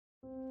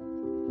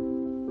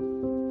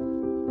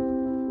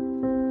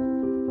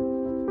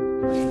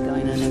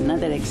on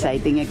another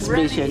exciting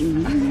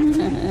expedition.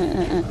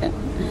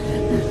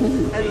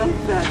 I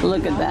love that.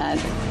 Look at that.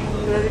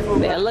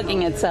 They're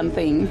looking at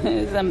something,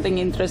 something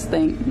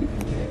interesting.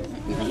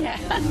 Yeah.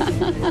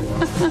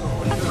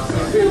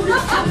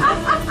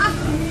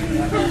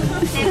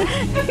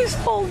 He's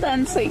pole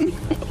dancing.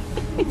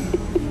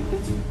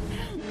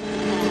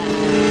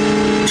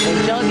 The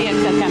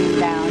zodiacs are coming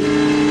down.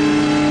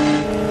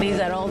 These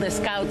are all the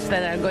scouts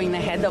that are going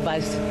ahead of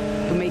us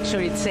to make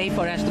sure it's safe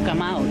for us to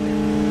come out.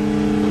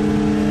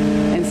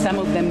 And some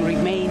of them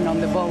remain on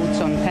the boats,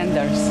 on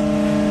tenders,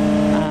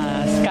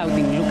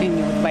 scouting, looking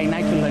with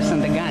binoculars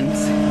and the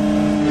guns.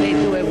 They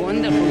do a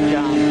wonderful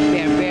job.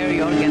 They are very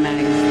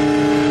organized.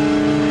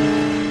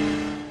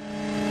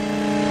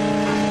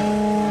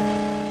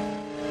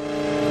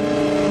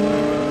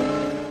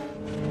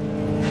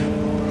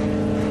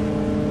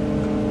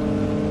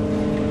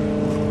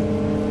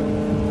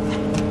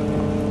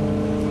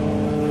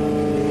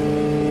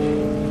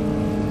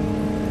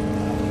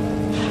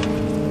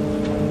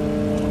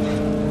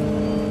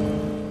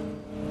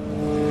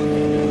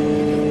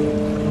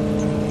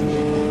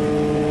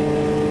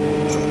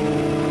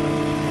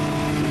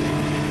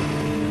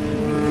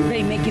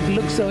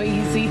 So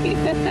easy.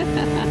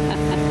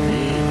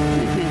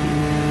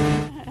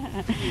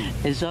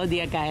 The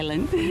Zodiac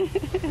Island.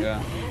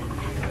 Yeah.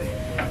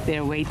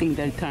 They're waiting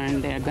their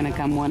turn. They're gonna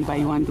come one by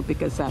one to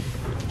pick us up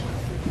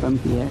from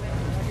here.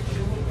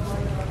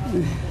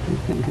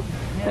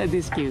 That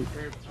is cute.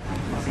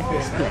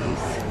 This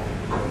place.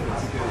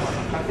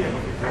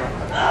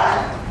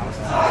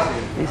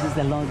 This is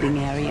the loading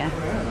area.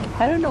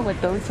 I don't know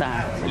what those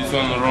are. This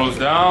one rolls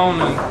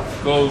down and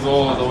goes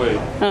all the way.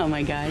 Oh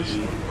my gosh.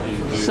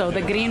 So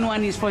the green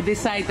one is for this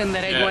side and the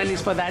red one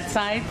is for that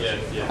side? Yes,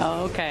 yes.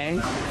 Oh, okay.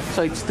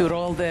 So it's to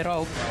roll the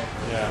rope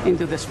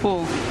into the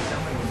spool.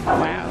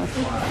 Wow.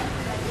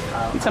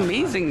 It's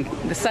amazing.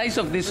 The size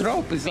of this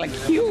rope is like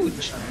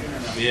huge.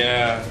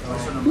 Yeah.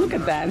 Look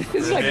at that.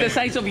 It's like the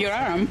size of your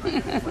arm.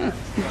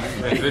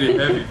 It's very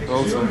heavy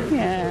also.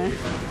 Yeah.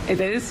 It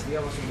is?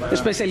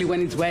 Especially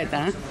when it's wet,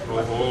 huh?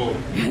 Oh.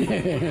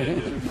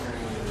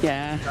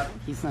 Yeah.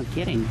 He's not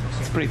kidding.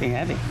 It's pretty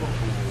heavy.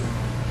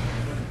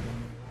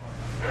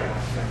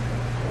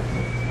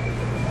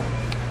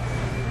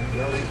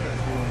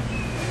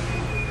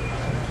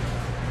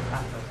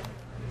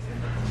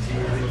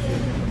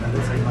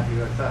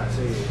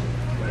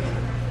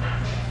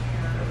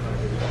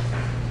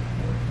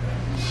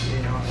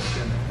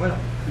 Bueno,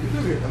 yo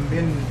creo que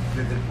también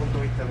desde el punto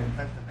de vista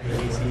mental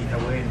también sí está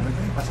bueno, no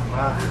pasa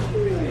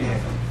rápido.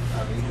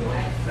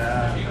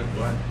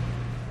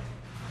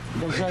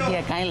 The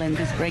Zodiac Island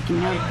is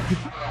breaking up.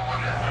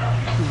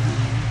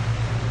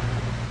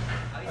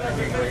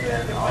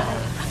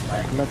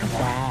 Look at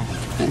that.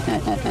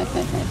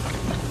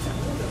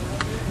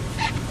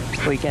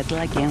 We get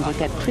lucky and we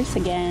get Chris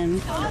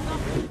again.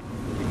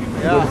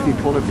 Yeah.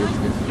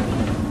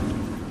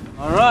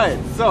 All right,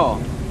 so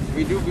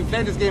we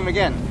play this game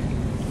again.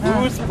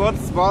 Who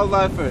spots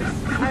wildlife first?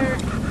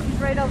 He's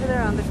right over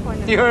there on the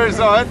corner. You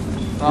saw it?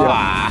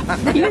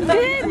 Yeah. You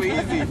did? Too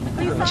easy.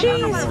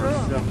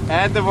 Jeez.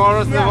 And the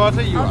walrus in the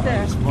water, you out are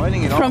there. just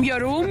pointing it off. From your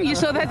room? You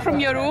saw that from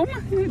your room?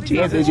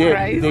 Jesus they did.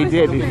 Christ. They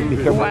did.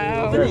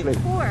 Wow.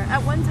 Four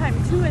at one time,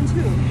 2 and 2.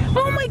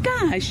 Oh my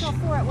gosh. So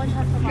 4 at one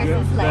time from our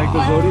Like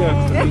the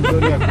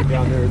Zodiac,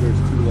 down there, there's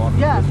two walking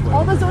Yeah, this way.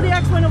 all the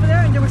Zodiacs went over there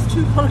and there was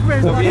 2 polar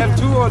bears. So we have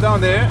 2 down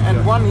there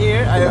and 1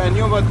 here. I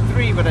knew about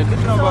 3, but I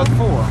didn't know about 4.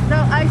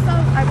 No, I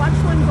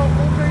watched one go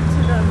over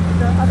to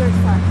the other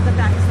side, the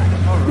back side.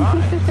 All right.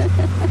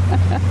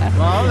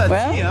 Well, let's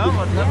see, huh?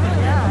 What happens?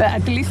 Yeah.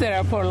 At least there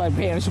are polar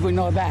bears, we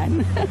know that.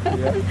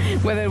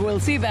 Whether we'll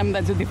see them,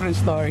 that's a different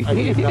story. I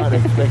did not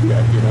expect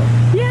that, you know.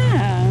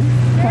 Yeah.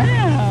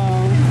 Wow.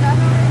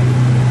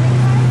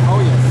 Oh,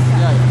 yes.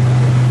 Yeah.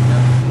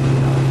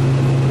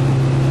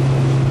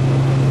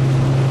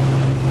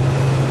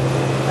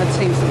 That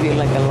seems to be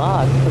like a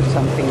log or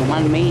something,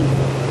 man-made.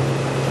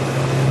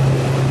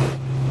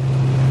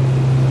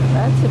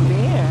 That's a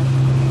bear.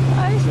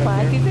 I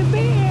spotted a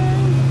bear.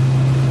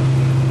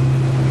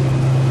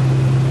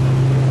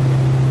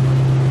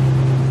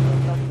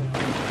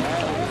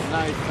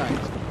 Nice.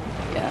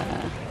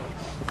 Yeah.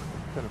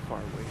 Kind of far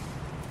away.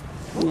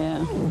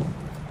 Yeah.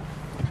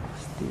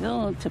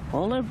 Still, it's a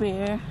polar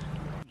bear.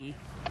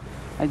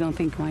 I don't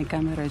think my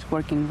camera is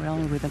working well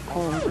with the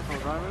cold.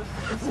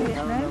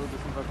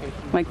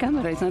 My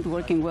camera is not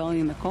working well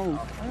in the cold.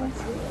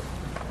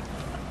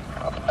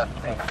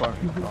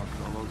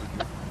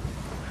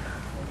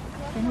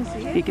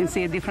 You can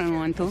see a different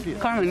one too.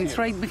 Carmen, it's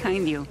right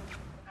behind you.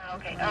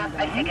 Okay,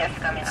 I think it's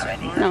coming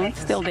already. No, it's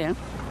still there.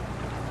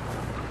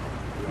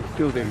 It's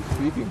still there, he's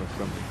sleeping or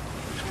something.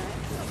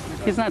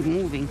 It's not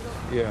moving.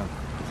 Yeah.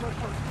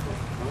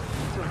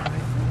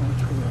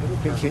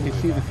 Can you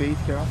see the face,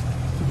 Carol?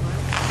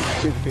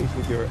 See the face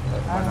with your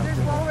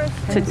binoculars?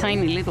 It's a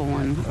tiny little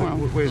one. Well,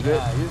 Where's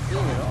it?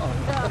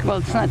 well,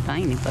 it's not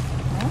tiny, but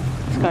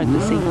it's hard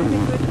to see.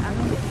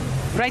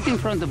 Right in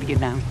front of you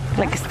now,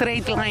 like a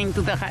straight line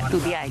to the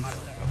eyes.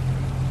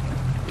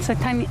 It's a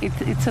tiny,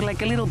 it's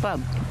like a little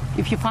bump.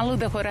 If you follow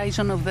the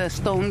horizon of the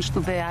stones to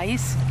the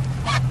ice,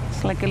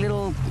 it's like a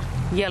little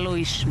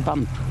yellowish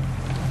bump.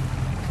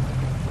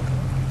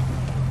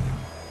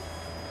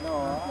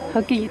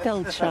 How can you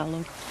tell it's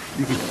shallow?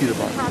 You can see the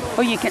bottom.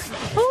 Oh, you can.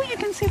 Oh, you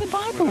can see the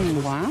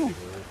bottom. Wow,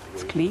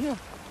 it's clear.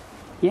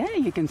 Yeah,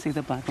 you can see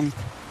the bottom.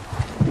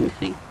 Let me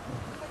see.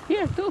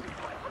 Here too.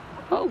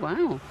 Oh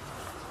wow.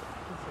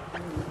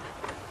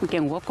 We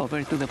can walk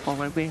over to the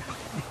polar bear.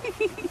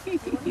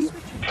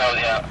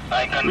 Claudia,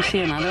 I can You see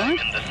another one? in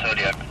the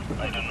Zodiac.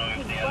 I don't know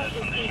if the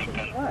others on the ship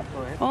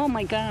can. Oh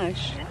my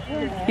gosh,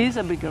 here's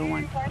a bigger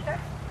one.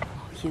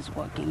 He's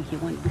walking. He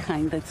went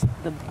behind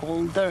the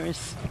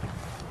boulders.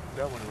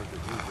 That one was the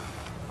user.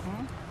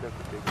 That's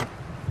the big one.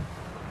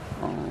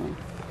 Oh.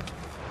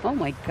 Oh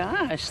my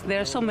gosh,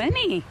 there are so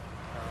many.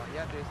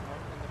 Yeah, there's one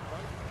in the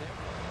front there.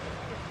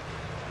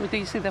 Where do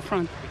you see the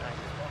front?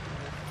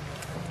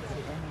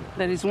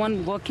 There is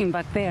one walking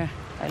back there.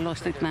 I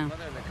lost it now.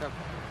 Mother and the cub.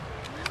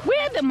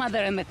 Where the mother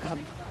and the cub?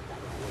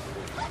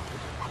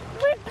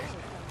 Where?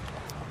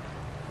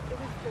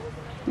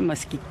 You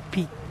must keep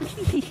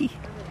peeking.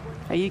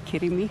 Are you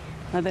kidding me?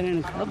 Mother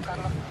and a cub?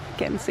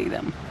 Can't see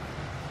them.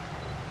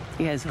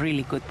 He has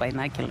really good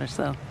binoculars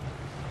though.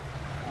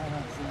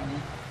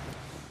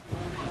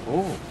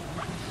 Oh.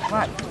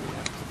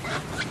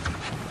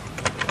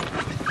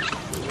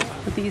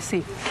 What do you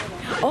see?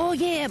 Oh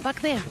yeah, back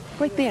there,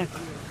 right there.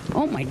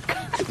 Oh my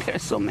God, there are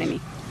so many.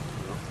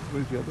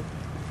 Where's the other?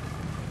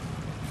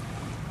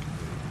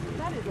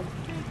 That is a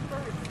big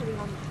bird sitting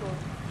on the shore.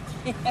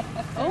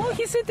 Oh,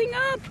 he's sitting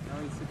up.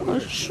 Oh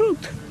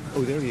shoot.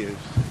 Oh, there he is.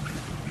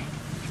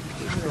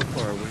 He's so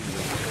far away.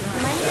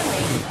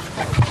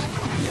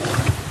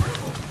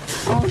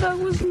 Oh, that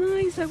was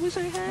nice. I wish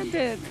I had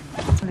it.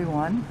 Only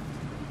one.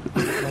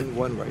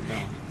 One right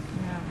now.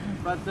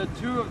 But the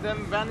two of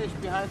them vanished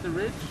behind the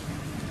ridge,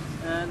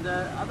 and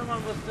the other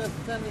one was just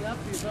standing up.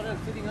 He started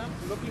sitting up,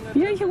 looking at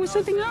Yeah, them, he was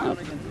and now sitting he's down up.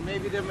 again. So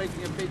maybe they're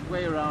making a big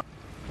way around.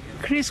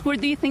 Chris, where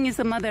do you think is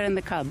the mother and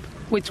the cub?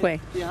 Which way?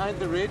 Behind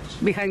the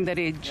ridge. Behind the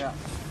ridge. Yeah.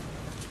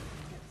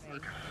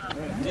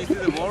 Do you see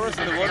the walrus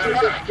in the water?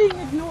 It's being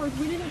ignored.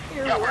 We didn't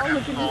care. Yeah, We're all we're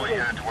looking just slowly this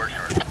way. headed towards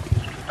shore.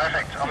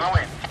 Perfect, on my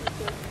way.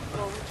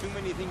 Too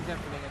many things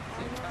happening at the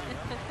same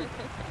time.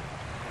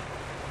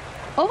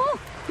 Oh,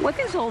 what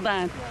is all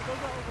that?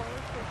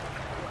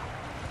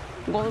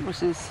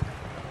 Walruses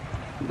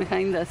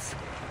behind us.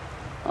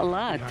 A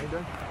lot. Behind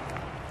us?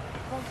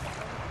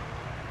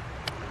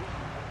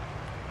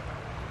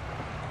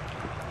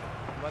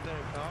 Mother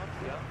and cub,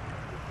 yeah.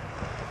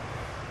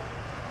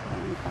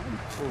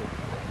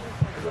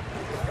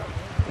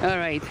 All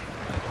right.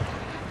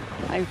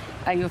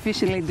 I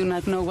officially do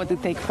not know what to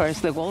take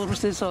first, the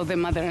walruses or the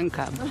mother and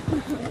cub.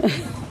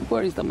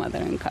 Where is the mother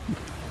and cub?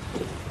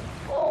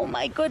 Oh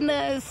my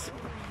goodness.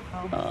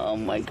 Oh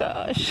my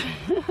gosh.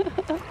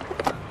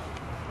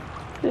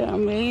 They're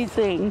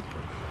amazing.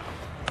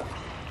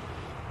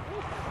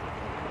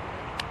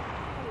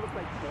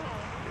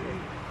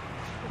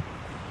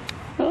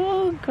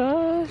 Oh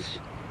gosh.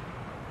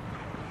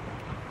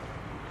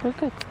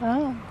 Look at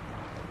that.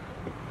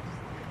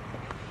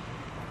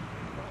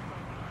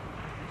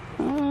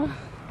 Oh,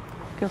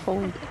 a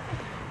whole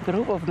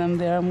group of them.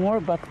 There are more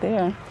back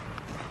there.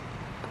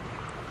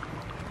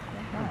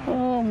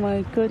 Oh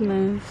my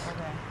goodness.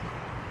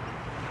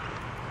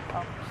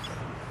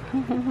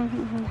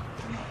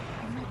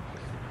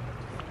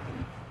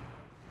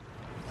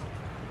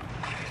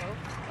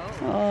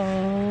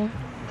 Oh.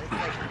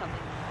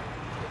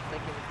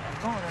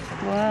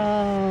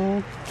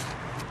 Wow.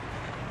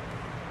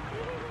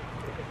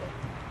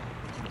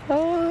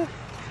 Oh.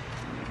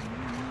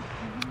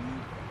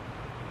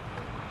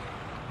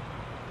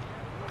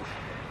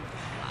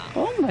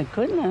 Oh my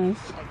goodness.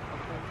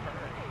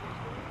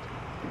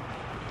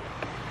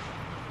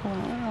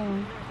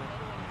 Wow.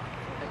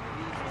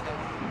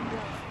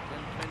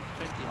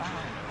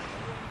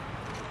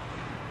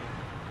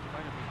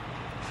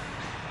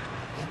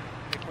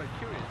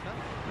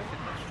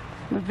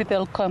 Maybe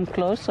they'll come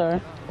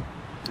closer.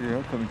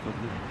 Yeah, coming closer.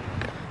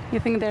 You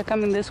think they're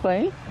coming this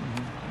way?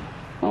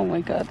 Mm-hmm. Oh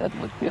my God, that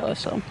would be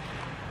awesome.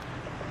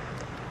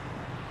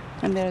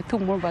 And there are two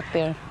more back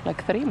there,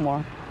 like three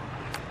more.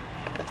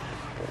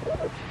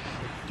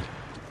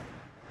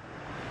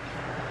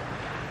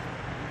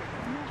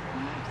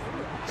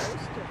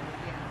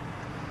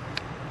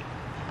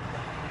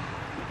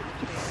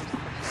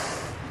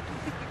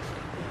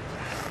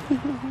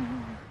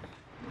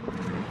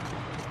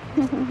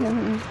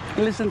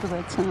 Listen to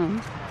that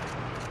sound.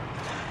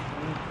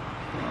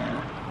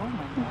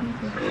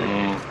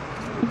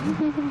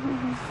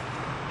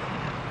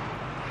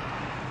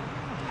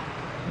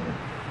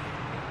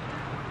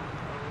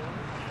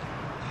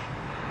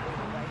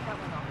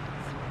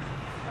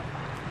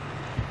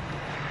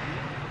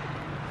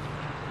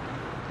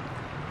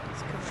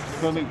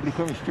 They're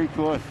coming straight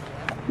to us.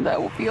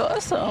 That would be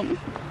awesome.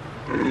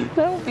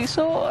 That would be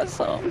so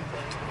awesome.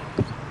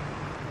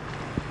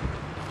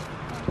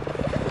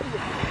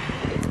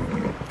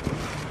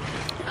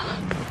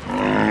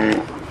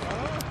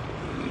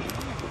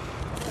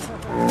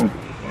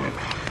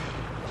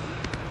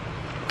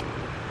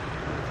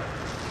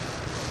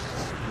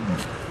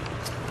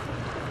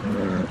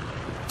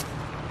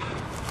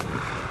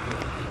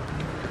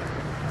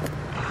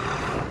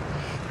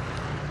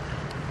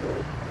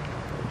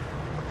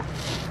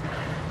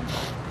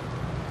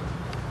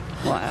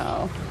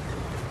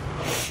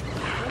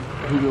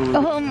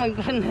 Oh my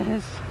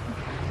goodness.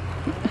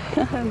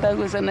 That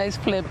was a nice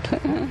flip.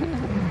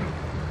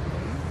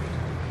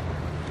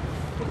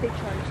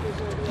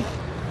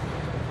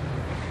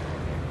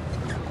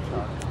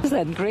 Is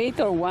that great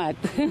or what?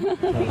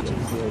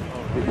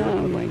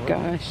 Oh my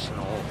gosh.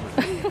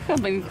 How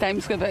many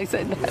times have I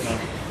said that?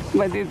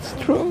 But it's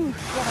true.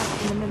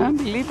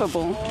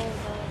 Unbelievable.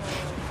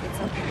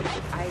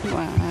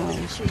 Wow.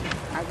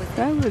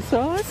 That was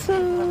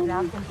awesome.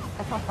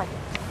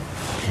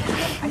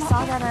 I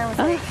saw that and I was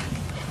like,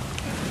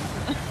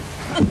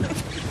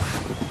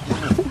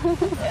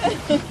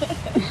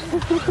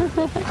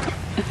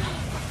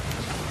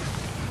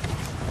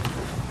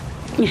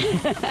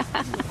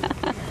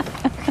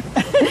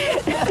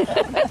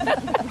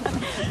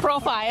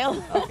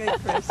 Profile. okay,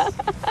 Chris.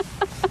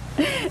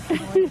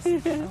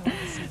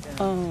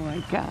 Oh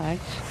my gosh.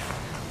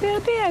 They're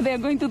there. They're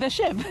going to the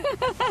ship.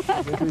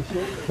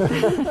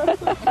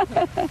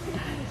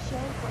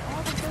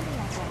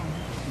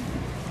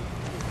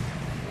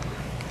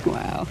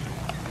 Wow.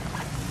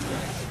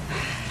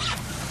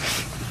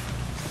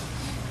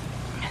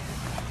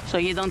 So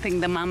you don't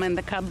think the mom and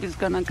the cub is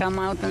gonna come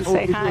out and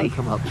say they're hi? gonna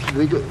come out.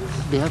 They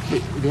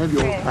have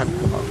your own time to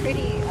come out.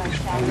 Pretty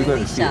You're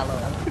gonna see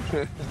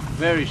it.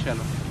 Very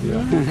shallow.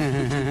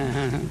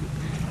 Yeah.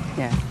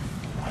 Yeah.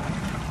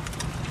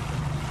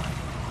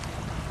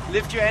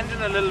 Lift your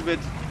engine a little bit.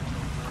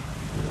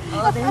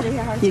 Oh, there they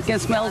are. You can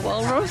smell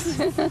walrus?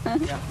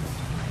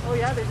 Oh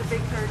yeah, there's a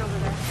big bird over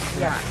there.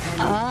 Yeah.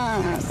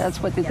 Ah,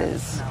 that's what it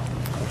is.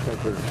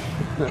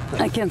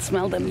 I can't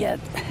smell them yet.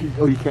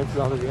 Oh, you can't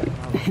smell them yet?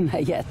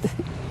 Not yet.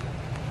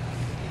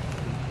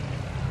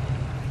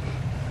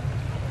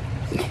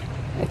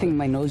 I think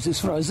my nose is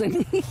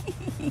frozen.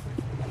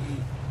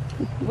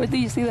 Where do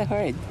you see the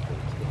herd?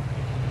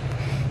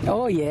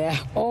 Oh yeah.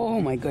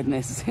 Oh my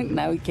goodness.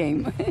 Now it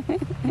came. All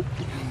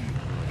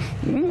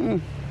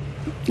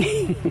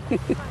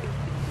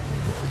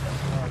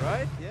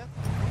right, yeah.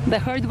 The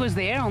herd was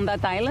there on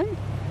that island?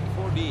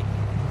 4D.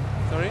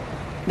 Sorry?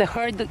 The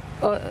herd,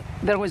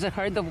 there was a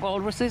herd of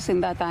walruses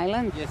in that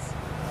island? Yes.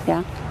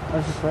 Yeah.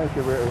 I'm surprised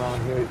they were around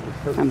here.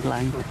 I'm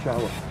blind. So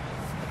shallow.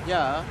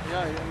 Yeah.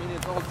 I mean,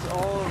 it's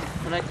all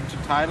connected to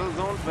tidal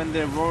zones when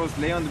the walrus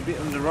lay on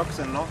the rocks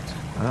and not,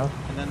 Uh-huh.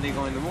 and then they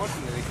go in the water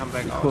and then they come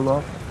back out. Cool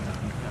off.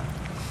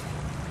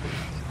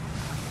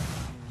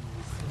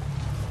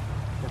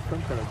 That's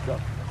some kind of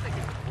duck.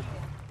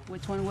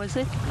 Which one was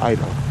it?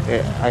 Eider.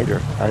 Eider.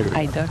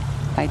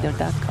 Eider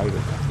duck.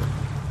 Eider.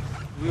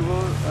 We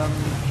will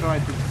try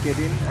to get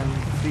in and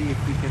see if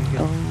we can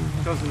get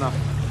close enough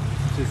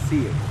to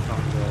see it from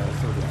the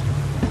Zodiac.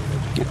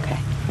 Okay,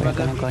 we're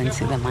gonna go and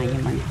see the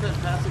monument. The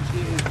passage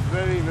here is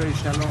very, very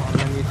shallow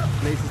underneath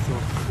places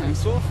and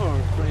so far,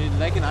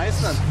 like in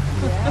Iceland.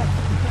 Yeah.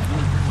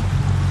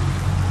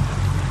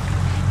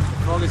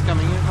 The fog is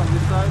coming in from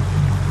this side.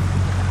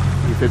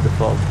 You said the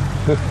fog.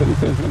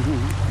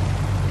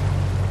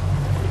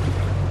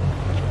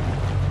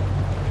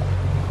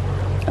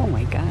 Oh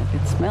my God,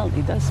 it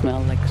does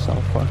smell like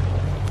sulfur.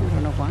 I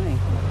don't know why.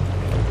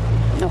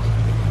 No,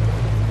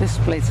 this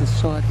place is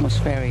so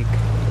atmospheric.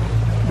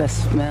 The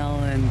smell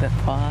and the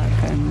fog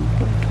and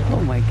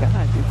oh my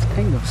God, it's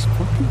kind of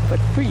spooky, but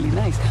really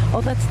nice.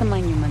 Oh, that's the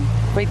monument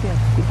right there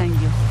behind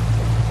you.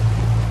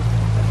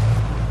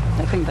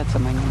 I think that's a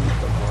monument.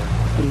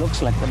 It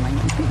looks like the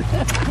monument.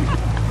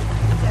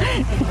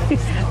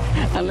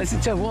 Unless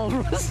it's a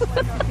walrus.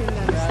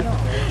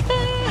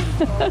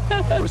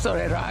 Or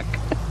a rock.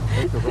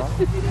 It's a rock?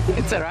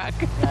 It's a rock.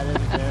 That is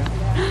there.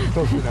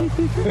 Close enough.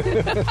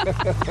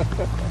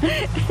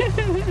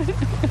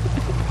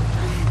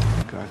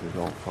 Guys, it's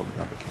all fogged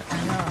up.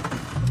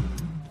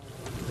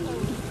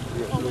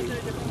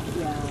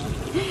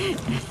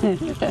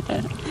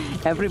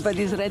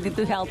 Everybody's ready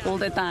to help all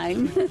the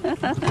time. Can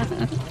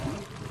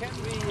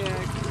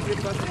we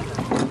get us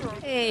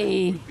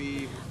Hey,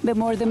 the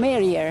more the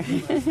merrier.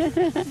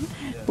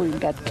 We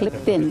got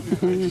clipped in.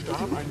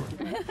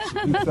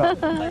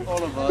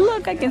 all of us?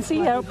 Look, I can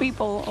see our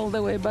people all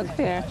the way back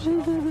there.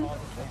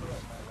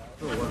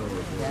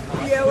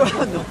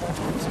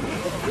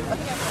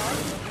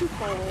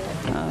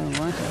 Oh,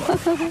 what?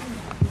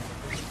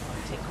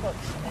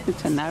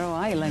 It's a narrow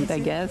island, I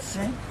guess.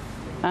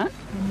 Huh?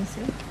 Can you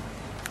see?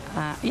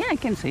 Yeah, I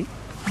can see.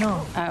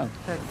 No. Oh,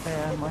 The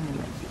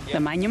monument. the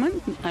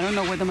monument? I don't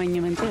know where the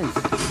monument is.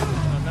 Can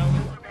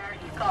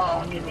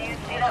you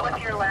see that with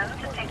your lens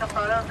to take a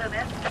photo of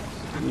this?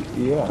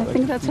 Yeah. I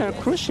think that's our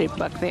cruise ship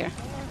back there.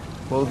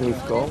 Well, they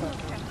skull.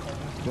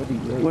 That'd be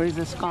great. Where is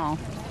the skull?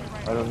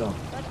 I don't know.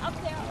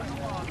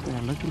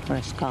 We're looking for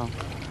a skull.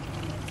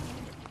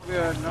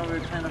 We're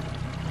kind of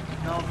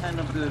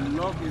the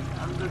log is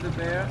under the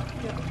bear.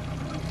 The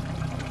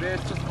bear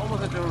is just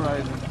almost at the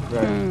horizon.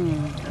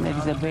 Right. There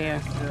is a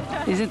bear.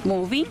 Is it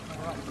moving?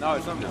 No,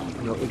 it's not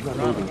moving. No, it's not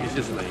moving. It's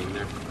just laying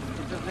there.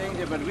 It's just laying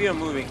there, but we are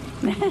moving.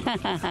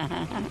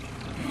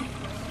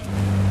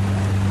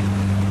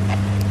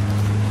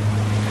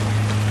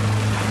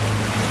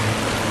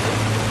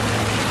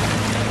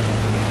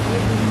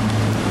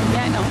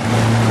 Yeah, I know.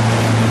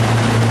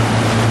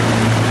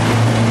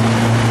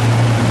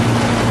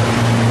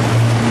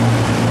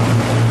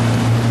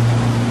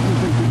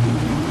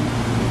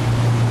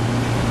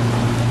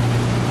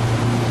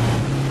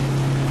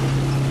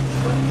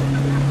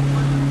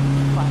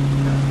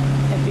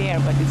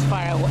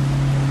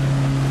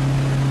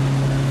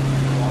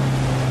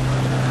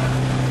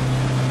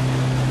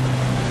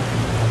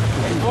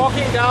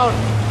 walking down.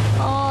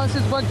 Oh, so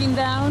it's walking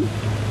down.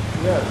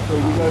 Yeah, so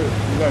you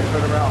gotta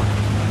turn around.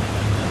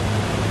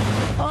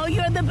 Oh,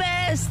 you're the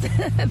best.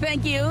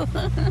 Thank you.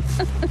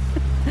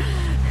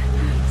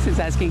 She's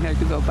asking her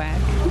to go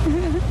back.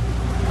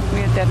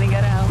 We're turning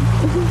around.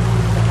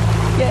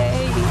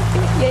 Yay!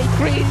 Yay,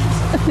 Chris!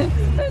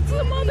 That's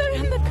the mother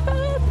and the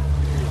cub.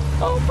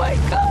 Oh my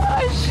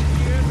gosh!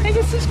 I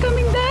guess she's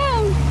coming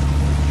down.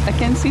 I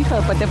can't see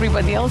her, but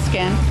everybody else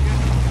can.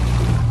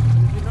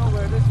 If you know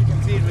where it is, you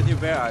can see it with your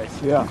bare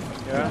eyes. Yeah,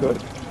 Yeah.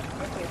 good.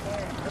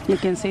 You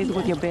can see it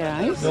with your bare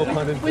eyes. No pun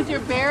intended. With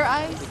your bare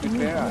eyes?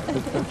 Bare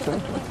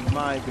eyes.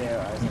 My bare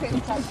eyes.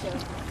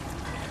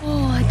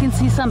 Oh, I can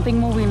see something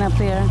moving up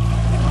there.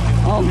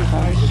 Oh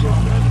gosh.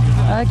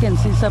 I can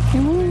see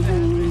something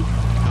moving.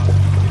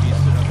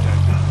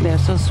 They're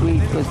so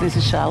sweet because this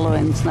is shallow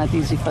and it's not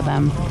easy for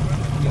them.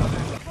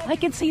 I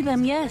can see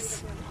them,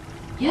 yes.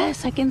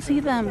 Yes, I can see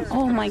them.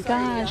 Oh my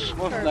gosh.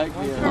 Most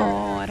likely.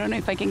 Oh, I don't know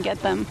if I can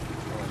get them.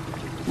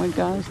 Oh my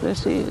gosh, there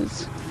she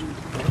is.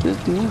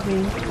 Just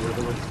moving.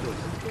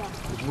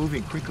 It's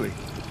moving quickly.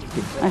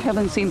 I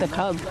haven't seen the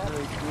cub. The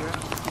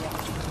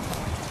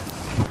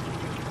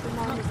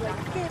mom is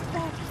like, get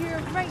back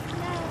here right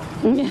now.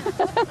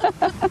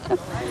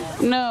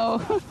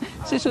 No,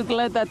 she should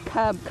let that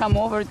cub come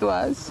over to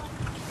us.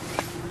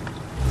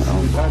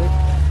 You got it?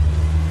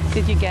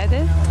 Did you get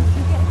it?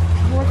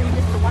 More than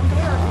just the one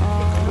bear?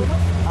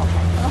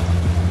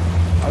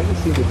 I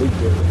just see the big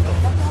bear.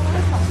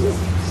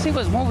 She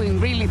was moving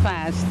really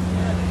fast.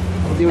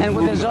 And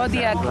with the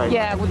Zodiac,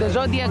 yeah, with the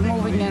Zodiac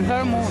moving and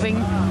her moving,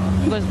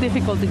 it was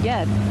difficult to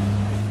get.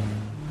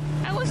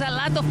 There was a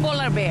lot of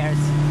polar bears.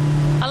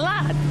 A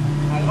lot.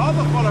 A lot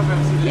of polar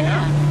bears in there.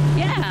 Yeah.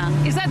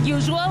 Yeah. Is that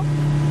usual?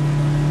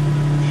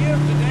 Here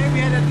today we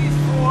had at least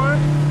 4,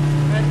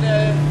 and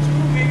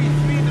 2, maybe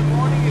 3 in the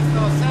morning. It's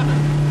now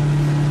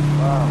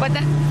 7. But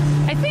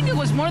I think it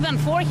was more than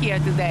 4 here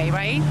today,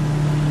 right?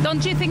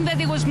 Don't you think that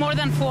it was more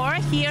than 4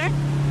 here?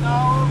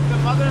 No, the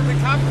mother and the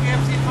cub we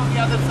have seen from the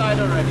other side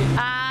already.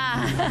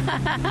 Ah.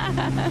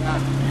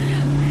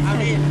 I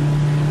mean,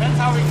 that's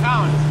how we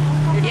count.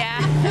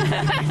 Yeah.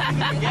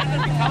 Again,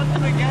 and we count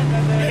them again,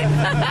 and we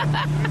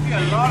see a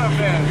lot of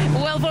bears.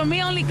 Well, for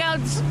me only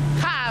counts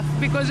half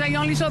because I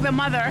only saw the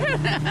mother.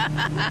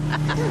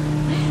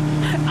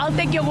 I'll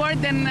take your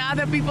word and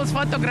other people's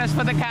photographs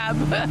for the cab.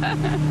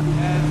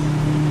 Yes.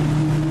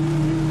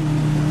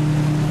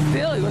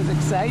 Still, it was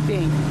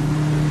exciting.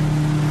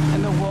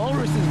 And the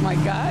walruses, my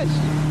gosh.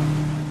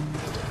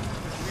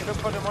 We look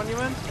for the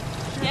monument.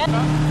 Yeah.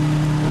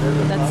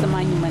 That's the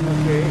monument.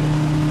 Okay.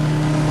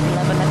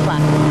 11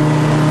 o'clock.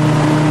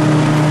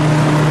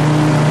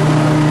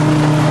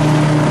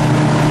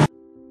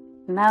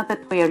 Now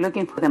that we are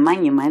looking for the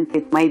monument,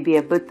 it might be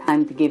a good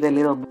time to give a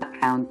little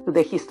background to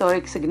the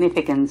historic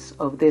significance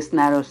of this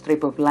narrow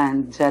strip of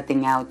land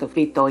jutting out of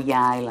Kvitøya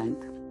Island.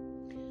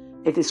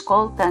 It is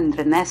called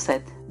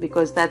Andréeneset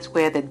because that's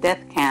where the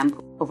death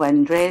camp of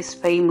Andrée's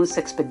famous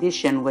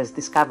expedition was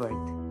discovered.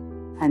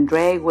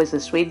 Andrée was a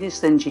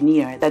Swedish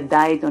engineer that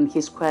died on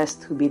his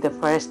quest to be the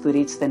first to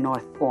reach the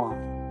North Pole.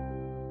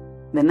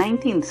 The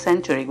 19th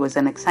century was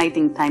an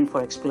exciting time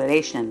for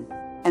exploration,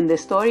 and the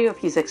story of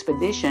his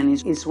expedition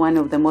is one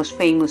of the most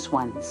famous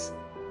ones,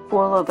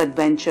 full of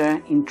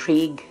adventure,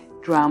 intrigue,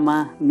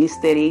 drama,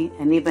 mystery,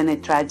 and even a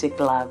tragic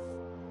love.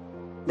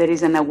 There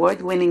is an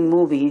award-winning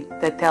movie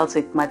that tells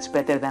it much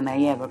better than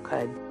I ever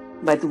could,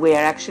 but we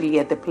are actually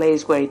at the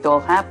place where it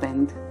all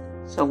happened,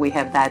 so we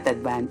have that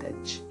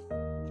advantage.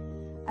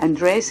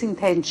 Andrée's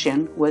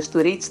intention was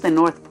to reach the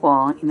North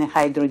Pole in a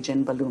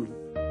hydrogen balloon.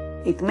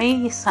 It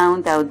may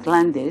sound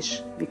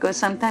outlandish because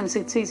sometimes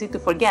it's easy to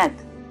forget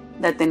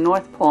that the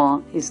North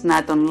Pole is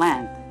not on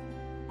land.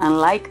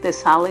 Unlike the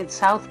solid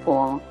South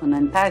Pole on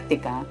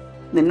Antarctica,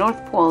 the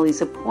North Pole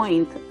is a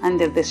point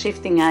under the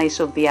shifting ice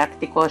of the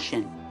Arctic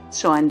Ocean.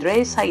 So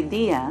Andrée's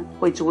idea,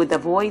 which would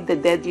avoid the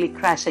deadly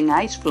crashing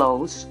ice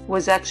flows,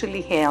 was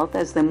actually hailed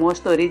as the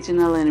most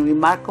original and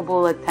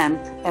remarkable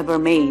attempt ever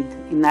made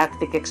in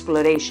Arctic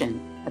exploration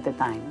at the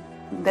time.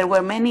 There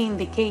were many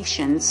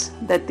indications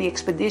that the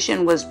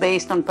expedition was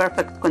based on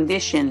perfect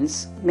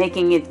conditions,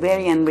 making it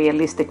very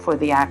unrealistic for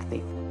the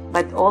Arctic.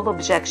 But all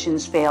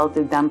objections failed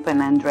to dampen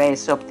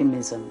Andrée's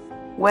optimism.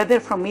 Whether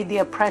from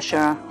media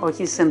pressure or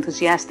his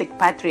enthusiastic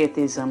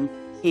patriotism,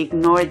 he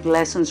ignored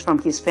lessons from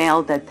his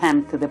failed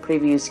attempt the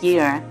previous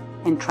year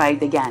and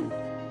tried again.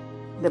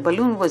 The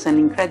balloon was an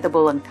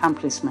incredible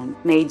accomplishment,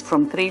 made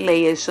from 3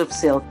 layers of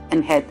silk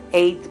and had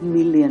 8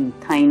 million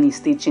tiny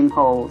stitching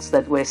holes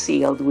that were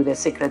sealed with a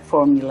secret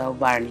formula of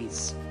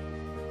varnish.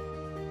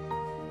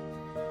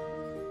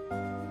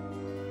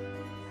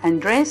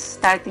 Andrée's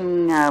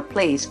starting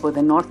place for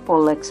the North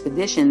Pole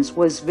expeditions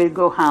was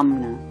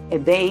Virgohamn, a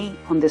bay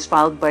on the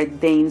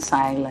Svalbard Danes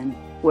Island,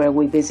 where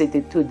we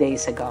visited 2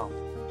 days ago.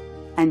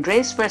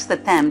 Andrée's first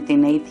attempt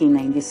in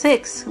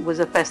 1896 was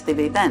a festive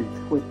event,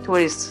 with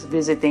tourists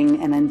visiting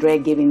and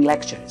Andrée giving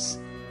lectures.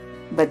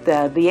 But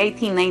the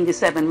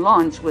 1897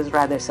 launch was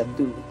rather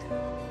subdued.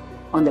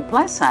 On the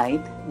plus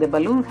side, the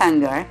balloon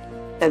hangar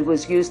that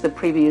was used the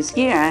previous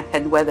year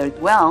had weathered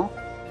well,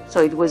 so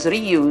it was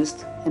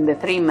reused, and the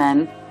 3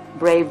 men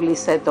bravely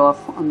set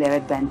off on their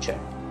adventure.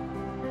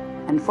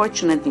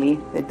 Unfortunately,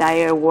 the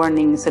dire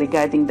warnings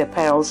regarding the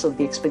perils of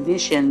the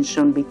expedition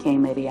soon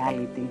became a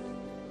reality.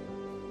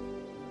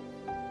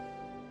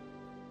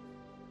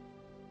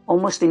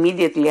 Almost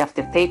immediately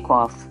after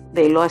takeoff,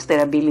 they lost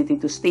their ability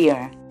to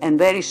steer, and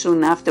very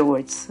soon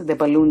afterwards, the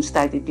balloon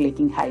started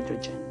leaking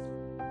hydrogen.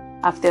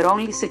 After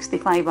only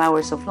 65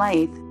 hours of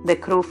flight, the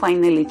crew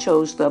finally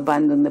chose to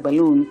abandon the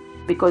balloon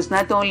because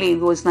not only it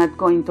was not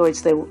going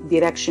towards the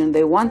direction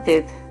they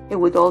wanted, it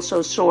would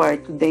also soar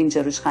to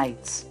dangerous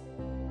heights.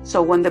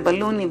 So when the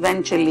balloon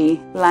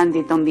eventually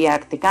landed on the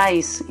Arctic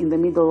ice in the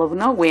middle of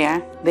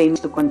nowhere, they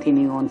needed to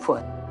continue on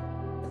foot.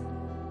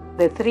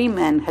 The 3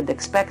 men had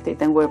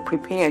expected and were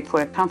prepared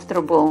for a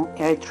comfortable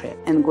air trip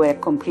and were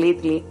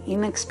completely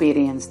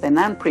inexperienced and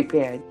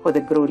unprepared for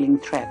the grueling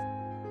trip.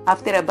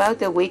 After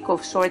about a week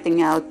of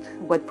sorting out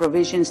what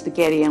provisions to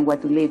carry and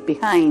what to leave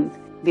behind,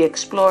 the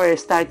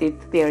explorers started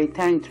their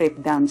return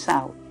trip down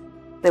south.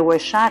 They were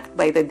shocked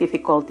by the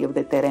difficulty of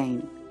the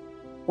terrain.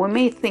 We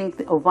may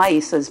think of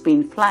ice as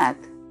being flat,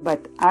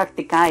 but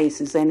Arctic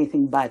ice is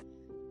anything but.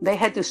 They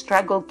had to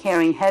struggle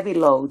carrying heavy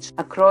loads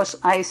across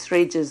ice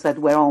ridges that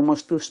were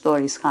almost 2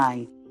 stories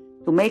high.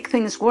 To make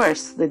things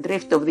worse, the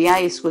drift of the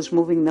ice was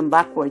moving them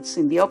backwards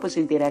in the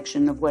opposite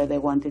direction of where they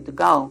wanted to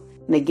go,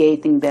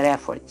 negating their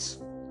efforts.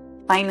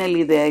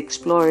 Finally, the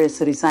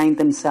explorers resigned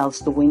themselves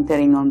to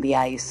wintering on the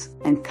ice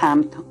and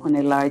camped on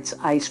a large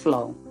ice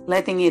floe,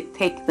 letting it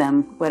take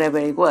them wherever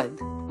it would,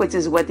 which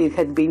is what it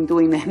had been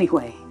doing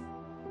anyway.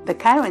 The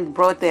current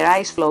brought their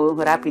ice floe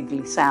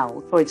rapidly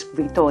south towards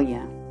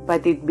Kvitøya,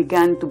 but it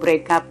began to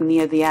break up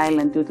near the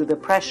island due to the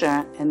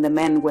pressure, and the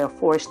men were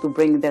forced to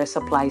bring their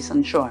supplies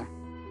on shore.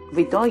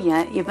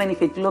 Kvitøya, even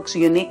if it looks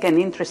unique and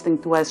interesting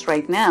to us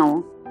right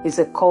now, is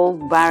a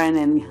cold, barren,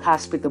 and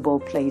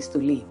inhospitable place to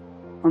live.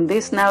 On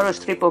this narrow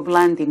strip of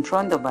land in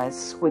front of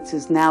us, which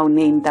is now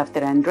named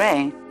after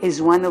Andrée,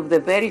 is one of the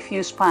very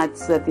few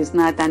spots that is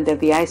not under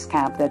the ice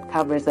cap that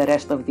covers the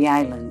rest of the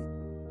island.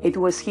 It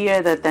was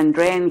here that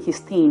Andrée and his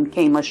team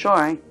came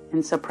ashore,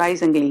 and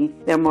surprisingly,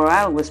 their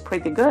morale was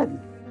pretty good.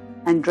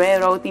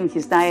 Andrée wrote in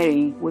his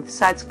diary, "With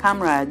such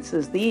comrades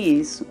as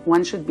these,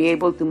 one should be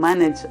able to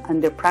manage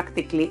under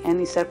practically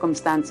any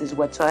circumstances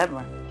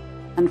whatsoever."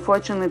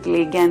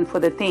 Unfortunately, again for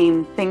the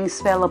team, things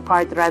fell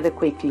apart rather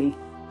quickly.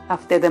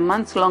 After the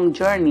months-long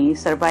journey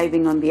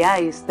surviving on the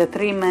ice, the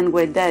 3 men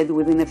were dead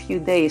within a few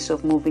days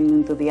of moving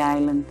into the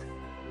island.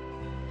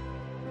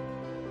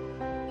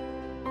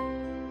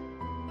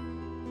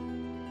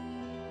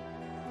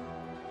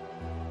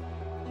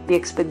 The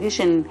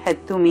expedition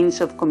had 2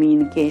 means of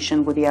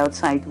communication with the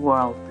outside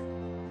world: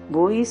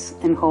 buoys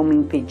and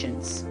homing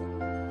pigeons.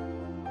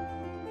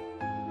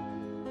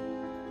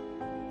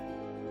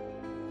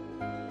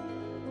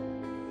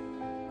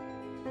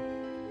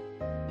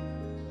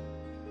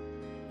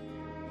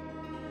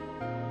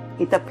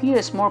 It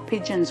appears more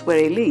pigeons were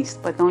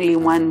released, but only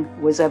 1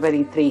 was ever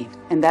retrieved,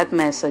 and that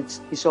message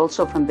is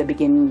also from the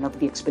beginning of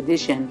the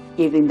expedition,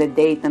 giving the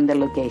date and the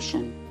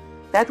location.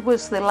 That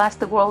was the last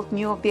the world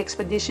knew of the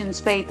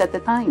expedition's fate at the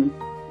time.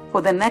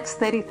 For the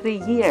next 33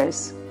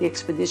 years, the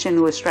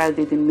expedition was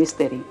shrouded in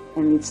mystery,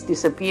 and its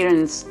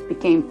disappearance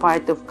became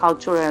part of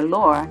cultural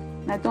lore,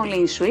 not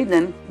only in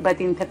Sweden, but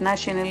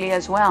internationally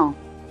as well.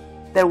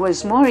 There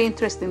was more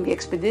interest in the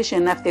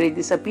expedition after it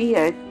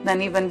disappeared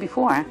than even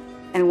before,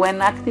 and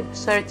when active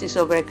searches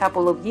over a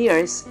couple of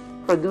years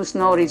produced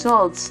no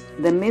results,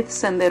 the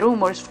myths and the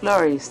rumors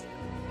flourished.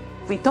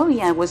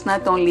 Kvitøya was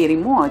not only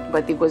remote,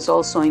 but it was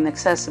also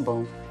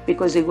inaccessible,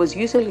 because it was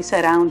usually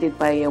surrounded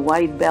by a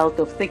wide belt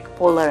of thick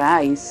polar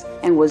ice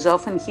and was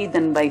often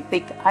hidden by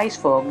thick ice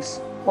fogs.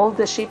 All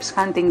the ships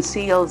hunting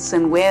seals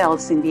and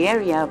whales in the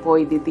area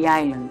avoided the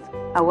island.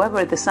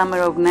 However, the summer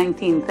of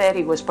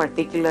 1930 was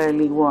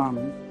particularly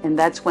warm, and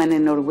that's when a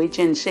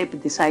Norwegian ship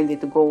decided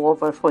to go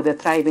over for the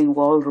thriving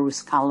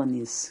Walrus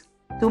colonies.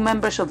 2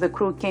 members of the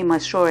crew came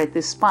ashore at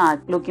this spot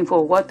looking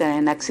for water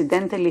and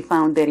accidentally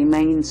found the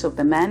remains of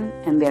the men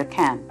and their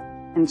camp.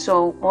 And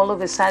so, all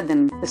of a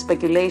sudden, the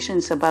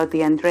speculations about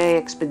the Andrée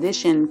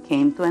Expedition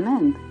came to an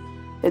end.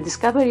 The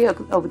discovery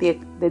of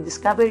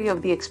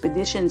the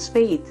expedition's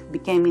fate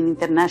became an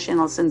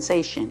international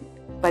sensation.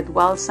 But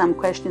while some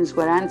questions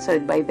were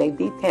answered by the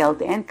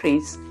detailed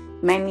entries,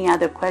 many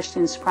other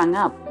questions sprang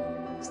up.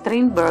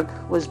 Strindberg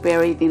was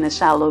buried in a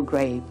shallow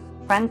grave.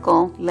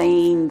 Frankel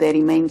lay in the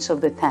remains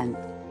of the tent,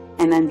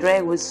 and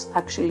Andrée was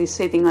actually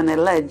sitting on a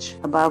ledge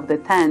above the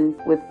tent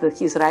with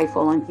his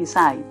rifle on his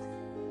side.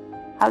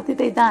 How did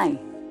they die?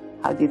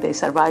 How did they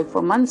survive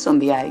for months on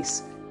the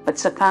ice, but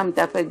succumbed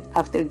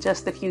after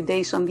just a few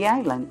days on the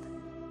island?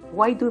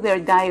 Why do their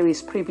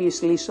diaries,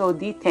 previously so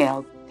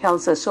detailed,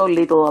 tells us so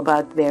little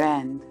about their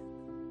end?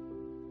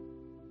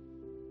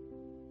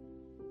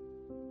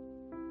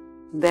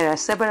 There are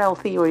several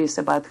theories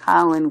about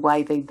how and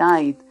why they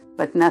died,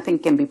 but nothing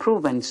can be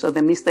proven, so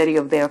the mystery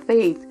of their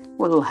fate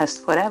will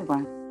last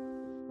forever.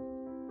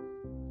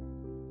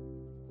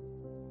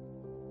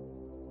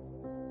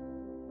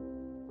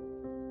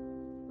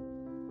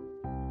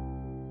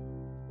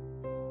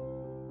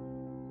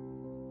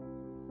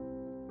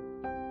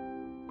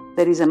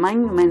 There is a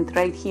monument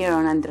right here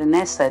on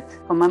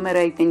Andréeneset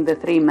commemorating the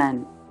three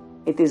men.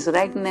 It is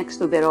right next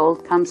to their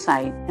old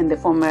campsite and the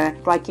former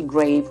rocky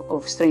grave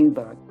of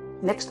Strindberg.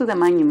 Next to the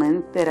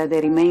monument, there are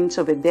the remains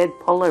of a dead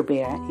polar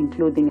bear,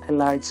 including a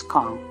large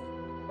skull.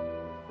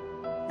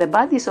 The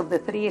bodies of the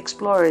three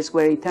explorers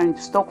were returned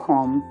to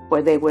Stockholm,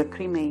 where they were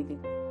cremated.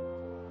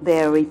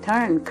 Their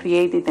return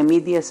created a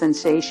media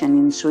sensation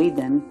in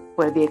Sweden,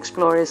 where the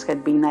explorers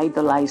had been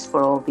idolized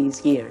for all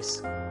these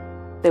years.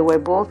 They were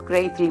both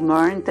greatly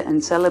mourned and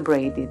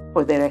celebrated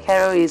for their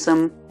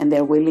heroism and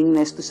their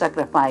willingness to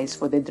sacrifice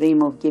for the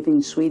dream of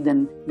giving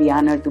Sweden the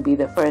honor to be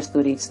the first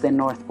to reach the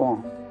North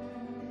Pole.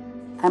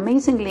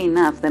 Amazingly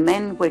enough, the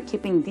men were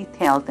keeping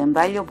detailed and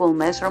valuable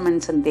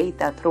measurements and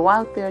data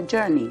throughout their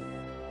journey.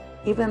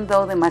 Even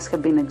though they must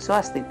have been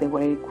exhausted, they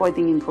were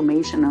recording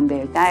information on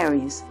their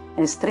diaries,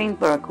 and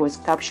Strindberg was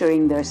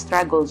capturing their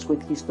struggles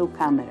with his 2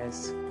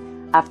 cameras.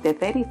 After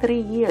 33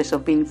 years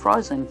of being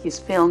frozen, his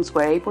films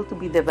were able to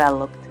be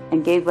developed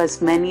and gave us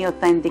many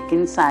authentic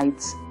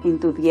insights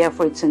into the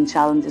efforts and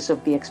challenges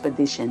of the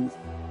expedition.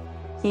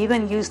 He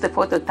even used a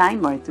photo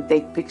timer to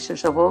take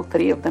pictures of all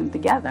 3 of them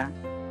together.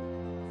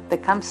 The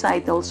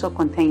campsite also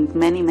contained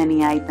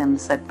many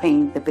items that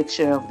paint the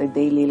picture of the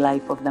daily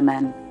life of the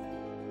men,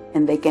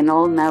 and they can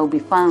all now be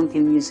found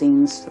in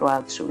museums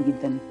throughout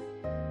Sweden.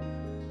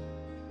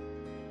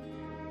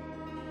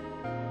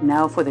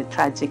 Now for the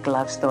tragic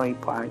love story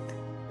part.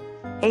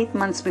 8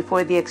 months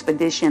before the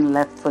expedition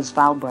left for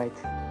Svalbard,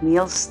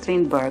 Niels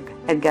Strindberg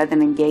had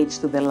gotten engaged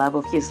to the love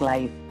of his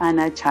life,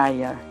 Anna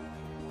Charrier.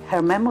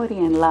 Her memory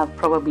and love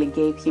probably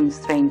gave him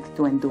strength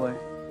to endure.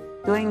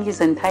 During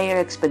his entire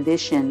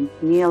expedition,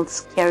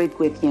 Niels carried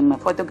with him a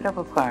photograph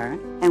of her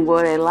and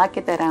wore a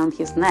locket around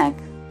his neck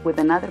with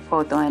another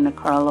photo and a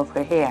curl of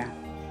her hair.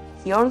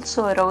 He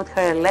also wrote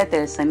her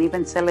letters and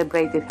even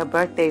celebrated her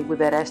birthday with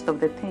the rest of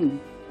the team.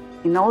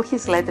 In all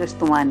his letters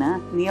to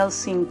Anna, Niels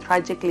seemed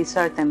tragically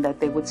certain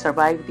that they would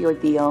survive the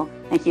ordeal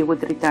and he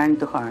would return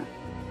to her.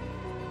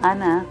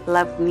 Anna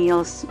loved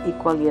Niels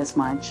equally as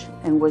much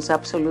and was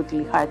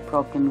absolutely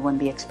heartbroken when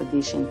the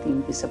expedition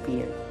team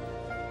disappeared.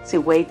 She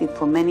waited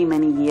for many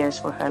years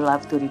for her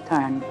love to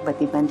return,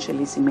 but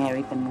eventually she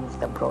married and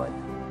moved abroad.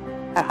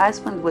 Her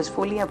husband was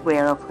fully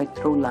aware of her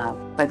true love,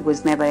 but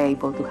was never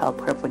able to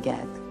help her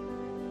forget.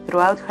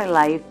 Throughout her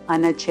life,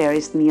 Anna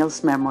cherished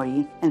Niels'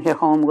 memory, and her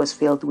home was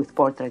filled with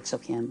portraits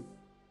of him.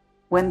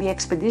 When the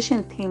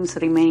expedition team's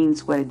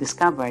remains were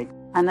discovered,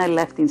 Anna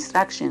left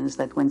instructions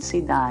that when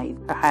she died,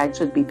 her heart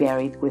should be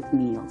buried with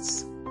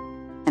Niels.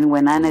 And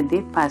when Anna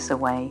did pass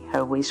away,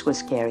 her wish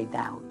was carried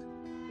out.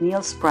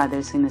 Niels'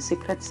 brothers, in a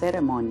secret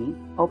ceremony,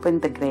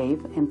 opened the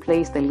grave and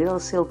placed a little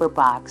silver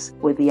box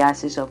with the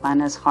ashes of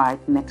Anna's heart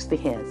next to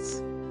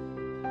his.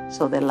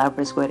 So the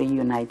lovers were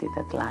reunited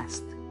at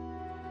last.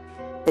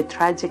 The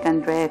tragic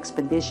Andrée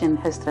Expedition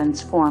has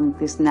transformed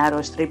this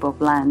narrow strip of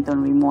land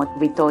on remote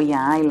Kvitøya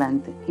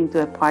Island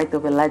into a part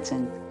of a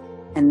legend,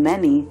 and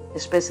many,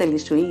 especially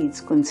Swedes,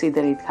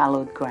 consider it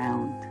hallowed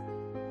ground.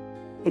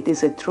 It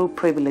is a true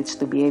privilege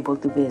to be able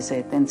to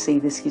visit and see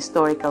this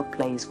historical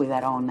place with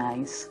our own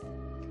eyes.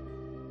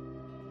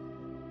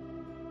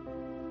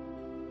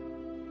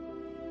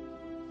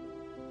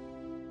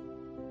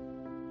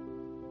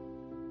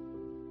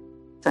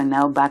 So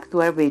now back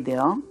to our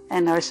video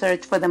and our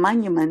search for the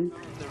monument.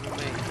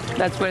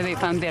 That's where they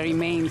found their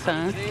remains,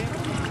 huh?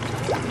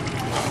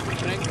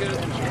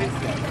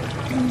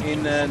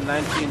 In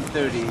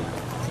 1930.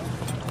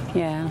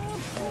 Yeah.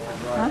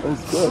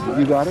 That's good.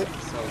 You got it?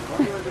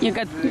 You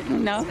got,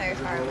 no?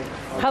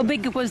 How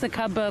big was the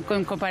cub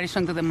in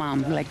comparison to the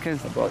mom? Like,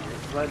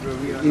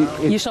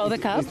 you saw the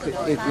cub?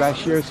 It's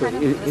last year, so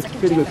it's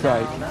pretty good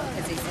size.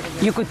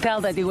 You could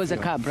tell that it was a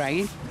cub,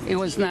 right? It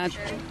was not...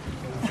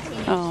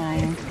 Oh.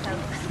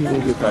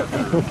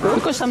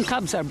 Because some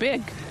cubs are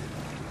big.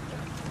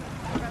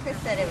 They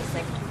said it was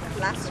like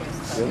last year's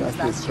cub. Yeah,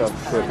 last year's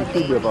cub, so it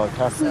could be about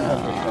half the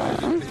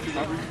size.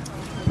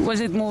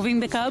 Was it moving,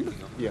 the cub?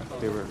 Yeah,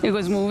 they were. It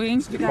was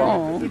moving? You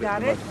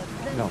got it?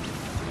 No.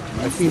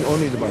 I've seen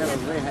only the mother.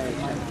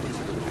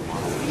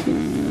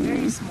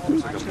 Very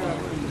small, actually.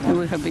 It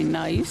would have been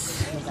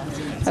nice.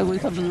 I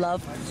would have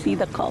loved to see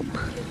the cub.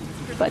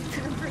 But,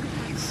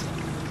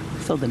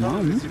 so the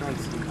mom.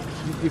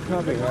 You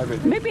probably have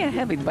it. Maybe I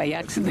have it by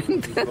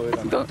accident.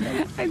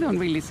 I don't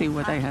really see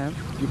what I have.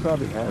 You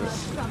probably have it.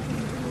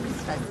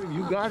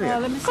 You got it.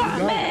 Let me see.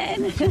 Come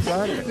on! You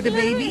got it. With the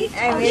baby?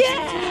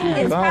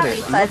 Yeah! You got it.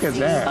 Look at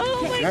that.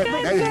 Oh my That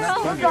God, is girl!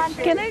 funny. Hold on,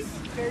 can I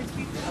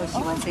Oh, she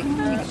wants to take a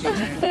picture.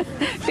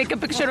 take a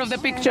picture of the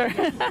picture?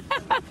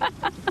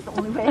 The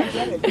only way I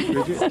get it.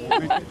 Bridget,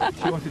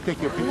 she wants to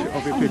take your picture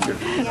of your picture.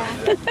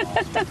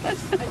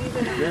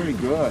 Very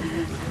good.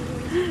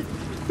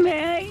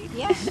 May I?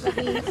 Yes,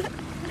 please.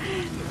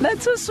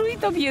 That's so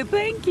sweet of you.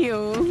 Thank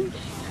you.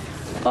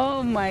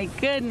 Oh my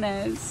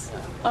goodness.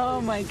 Oh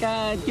my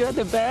God. You're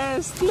the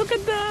best. Look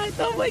at that.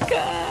 Oh my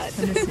God.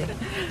 Let me see.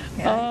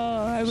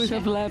 Oh, I would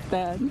have loved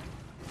that.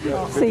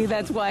 Yeah, See,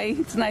 that's why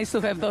it's nice to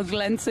have those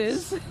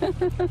lenses.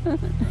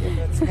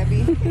 It's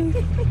heavy.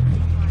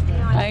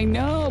 I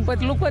know,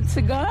 but look what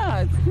she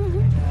got.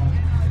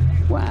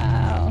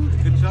 Wow.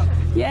 Good shot.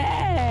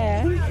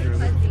 Yeah.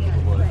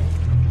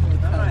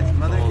 Nice.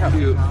 Mother cup.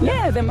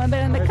 Yeah, the mother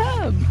and the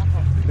cub.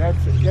 That's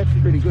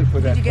pretty good for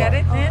that. Did you get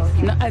it,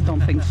 Nan? No, I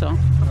don't think so.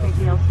 Big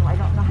deal, so I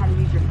don't know how to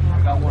use your camera.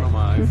 I got one of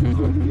mine.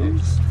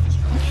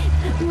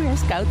 We're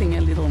scouting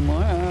a little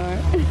more.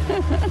 And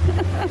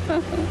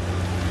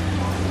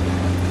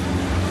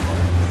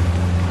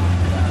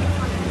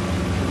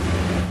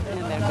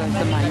there goes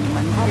the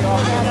monument.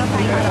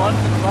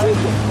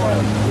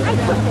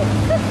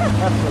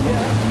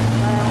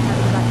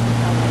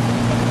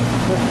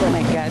 Oh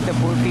my God, the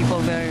poor people,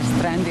 they're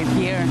stranded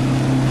here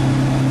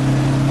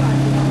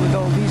with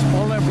all these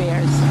polar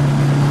bears.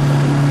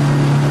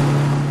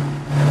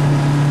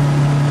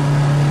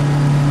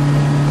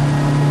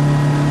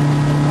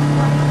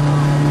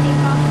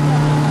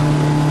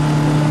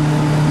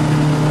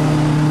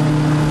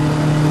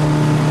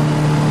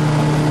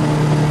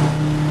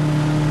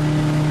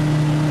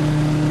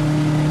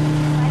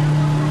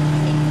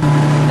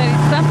 There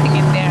is something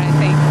in there, I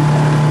think.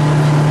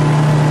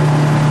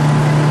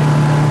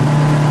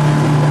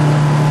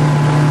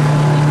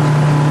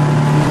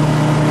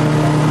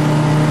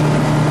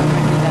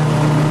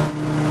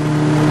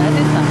 That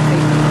is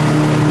something.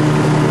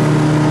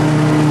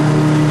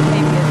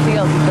 Maybe a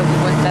seal because it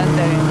went down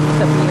there and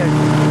disappeared.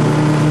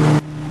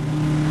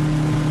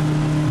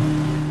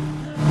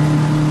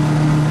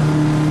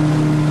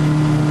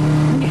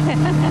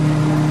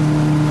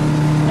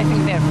 I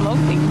think they're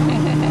floating.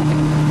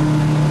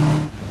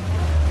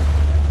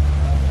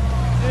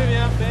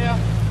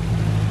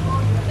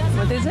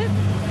 What is it?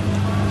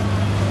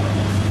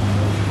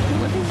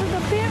 What is it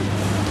up there?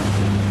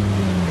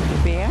 The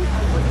bear?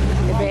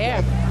 The bear.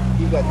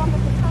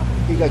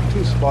 He got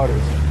 2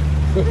 spotters.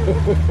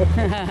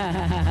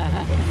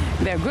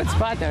 They're good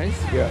spotters.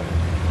 Yeah.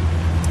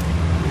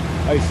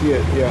 I see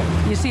it. Yeah.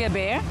 You see a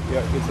bear?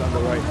 Yeah. It's on the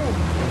right.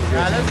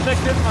 Let's check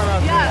this one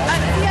out.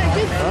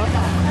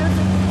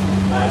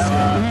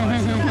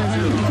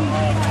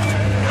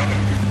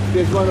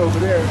 There's one over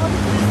there.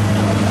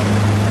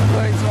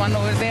 There's one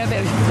over there.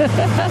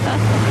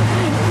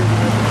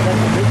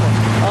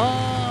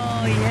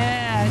 Oh,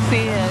 yeah, I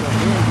see it.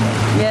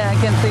 Yeah, I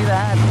can see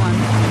that one.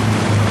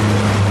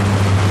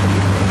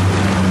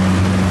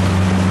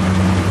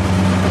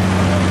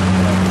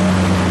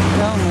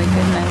 Oh, my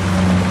goodness.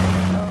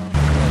 Oh.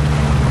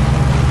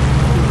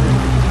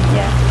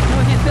 Yeah, no,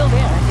 he's still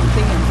there. I can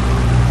see him.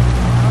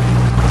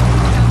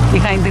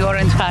 Behind the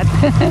orange hat.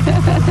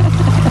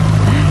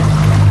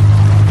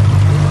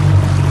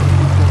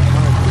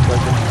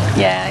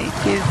 Yeah,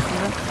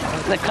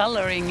 the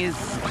coloring is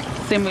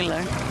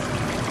similar.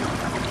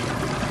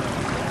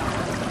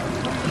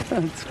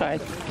 It's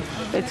hard.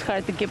 It's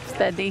hard to keep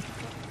steady.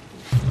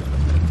 I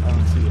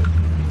don't see it.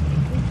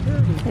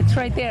 It's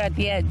right there at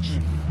the edge.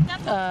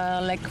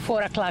 Like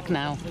 4 o'clock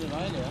now.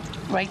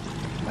 Right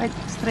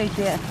straight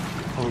there.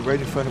 Oh, right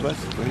in front of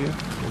us? Right here?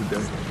 Right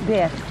there.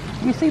 There.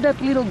 You see that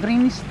little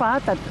green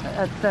spot at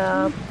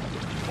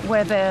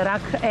where the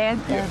rock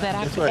ends? Yeah, The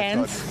rock that's what I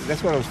ends. thought.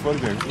 That's what I was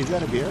photographing. Is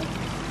that a bear?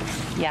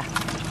 Yeah,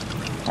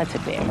 that's a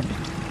bear.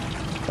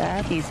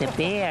 That is a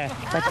bear,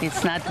 but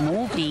it's not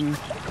moving.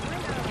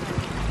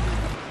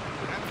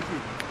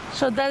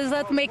 So does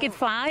that make it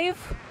 5?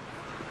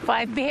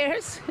 5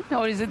 bears?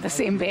 Or is it the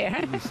same bear?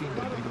 We've seen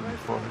that big one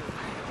before.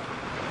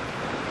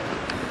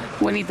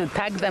 We need to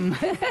tag them. Is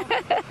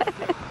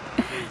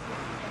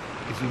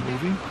he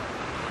moving?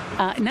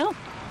 No,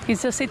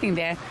 he's just sitting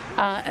there.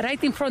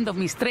 Right in front of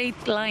me,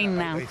 straight line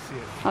now. I see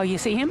it. Oh, you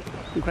see him?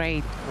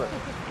 Great. But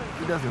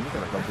he doesn't look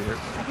like a bear.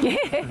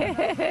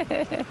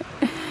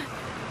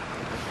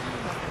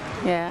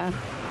 Yeah.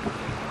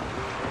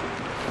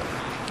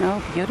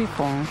 Oh,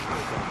 beautiful.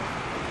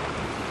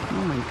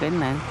 Oh my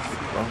goodness.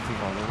 Bouncing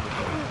all over the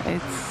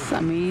place. It's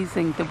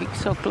amazing to be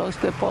so close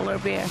to a polar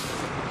bear.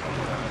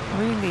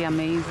 Really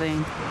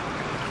amazing.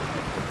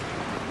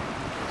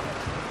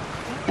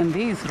 And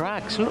these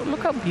rocks, look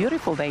how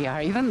beautiful they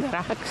are, even the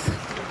rocks.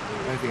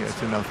 I think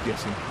that's enough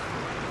guessing.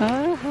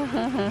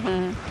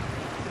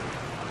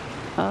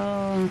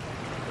 Oh,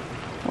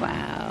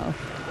 wow.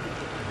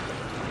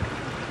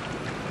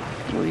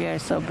 We are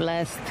so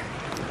blessed.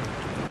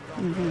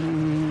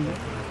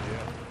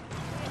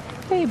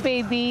 Hey,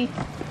 baby.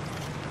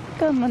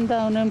 Come on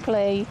down and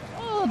play.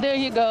 Oh, there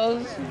he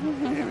goes.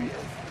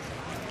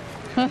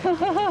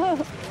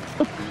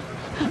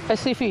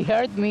 As if he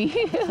heard me.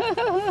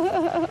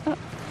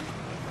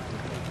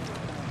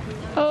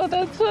 Oh,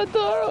 that's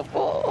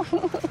adorable.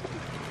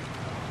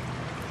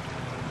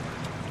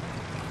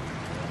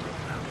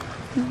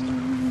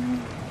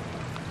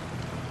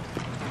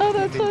 Oh,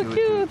 that's so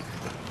cute.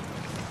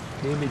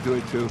 Let me do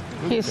it too.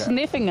 Look He's at that.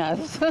 sniffing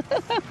us.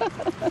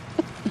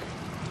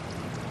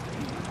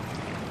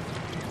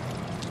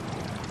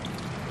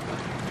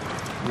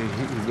 Yeah,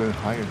 he's going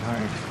higher and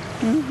higher.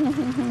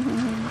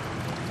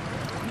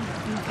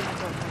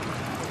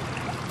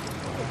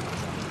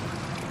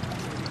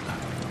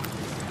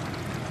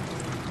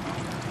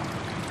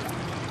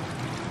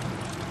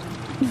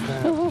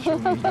 Show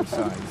me your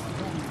size.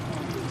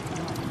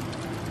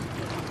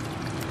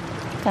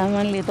 Come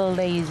on, little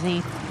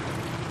Daisy.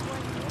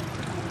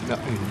 No,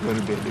 he's going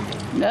to bed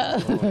again. No.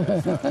 Oh,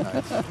 that's not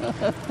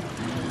nice.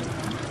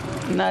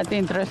 Not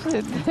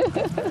interested.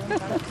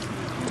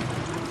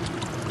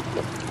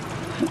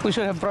 We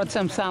should have brought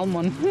some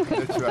salmon.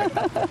 That's right.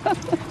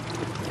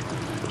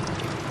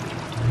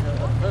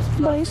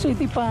 Bye,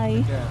 sweetie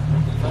pie.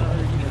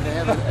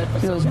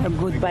 Those are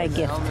goodbye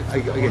gifts. I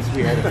guess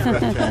we had a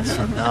first chance,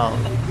 and now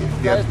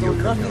Guys know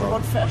nothing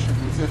about fashion.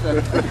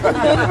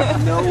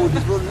 No,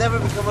 this will never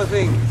become a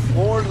thing.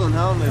 Horns on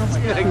helmets.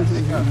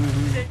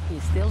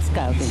 He's still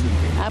scouting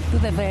up to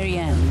the very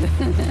end.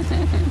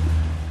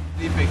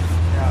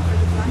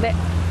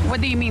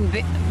 What do you mean?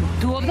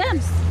 Two of them?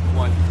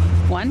 One.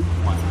 One?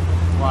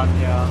 One,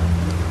 yeah.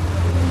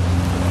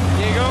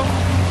 Diego?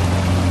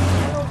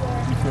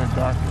 you see a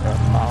dark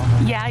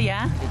mountain. Yeah,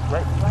 yeah. It's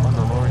right on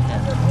the lower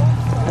end.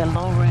 The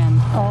lower end.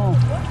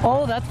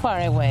 Oh, that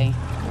far away.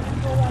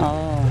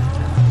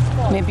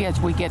 Oh, maybe as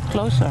we get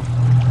closer.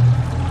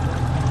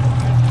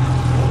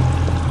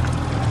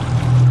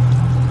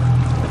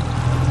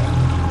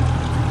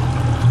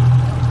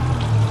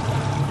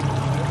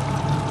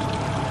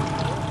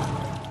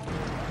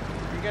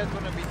 You guys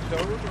want to be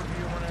towed, or do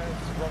you want to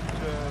swap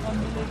to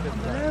local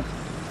drive?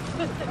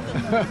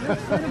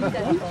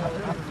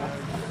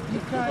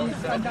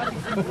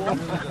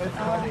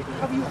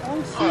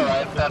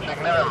 Alright, Patrick,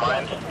 never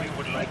mind. We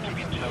would like to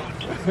be towed.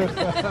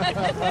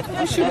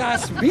 You should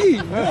ask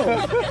me.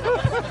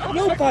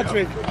 No,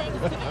 Patrick. No,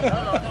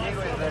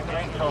 Diego is a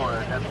great tower,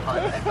 that's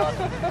fine. I thought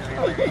we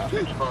were going to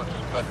switch boats,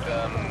 but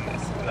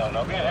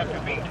no, we have to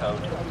be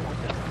towed.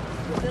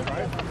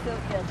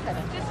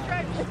 Just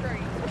drive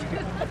straight.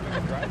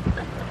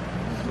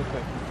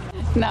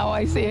 Now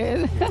I see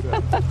it.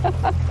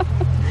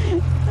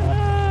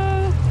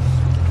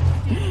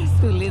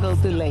 Too little,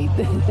 too late.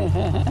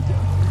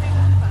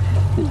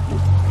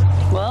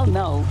 Well,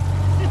 no.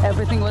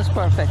 Everything was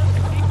perfect.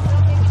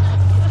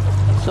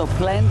 So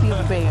plenty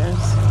of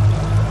bears.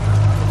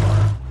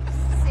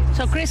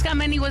 So Chris, how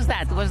many was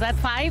that? Was that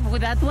 5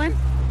 with that one?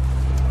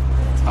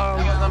 That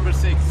was number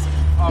 6.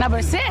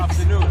 Number 6?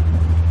 Afternoon.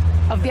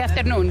 Of the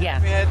afternoon, yeah.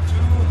 We had 2,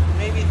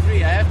 maybe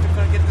 3. I have to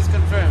get this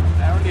confirmed.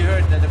 I only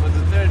heard that there was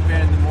a 3rd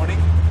bear in the morning.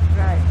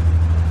 Right.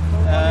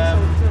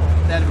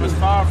 That it was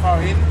far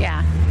in.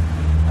 Yeah.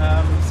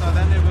 So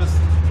then it was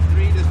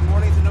 3 this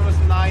morning, so there was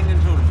 9 in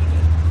total today.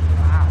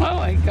 Oh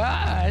my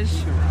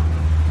gosh.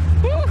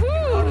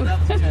 Woohoo!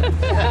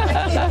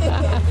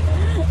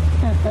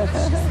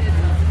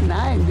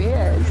 9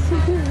 bears.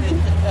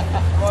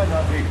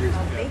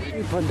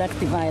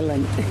 Productive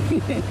island.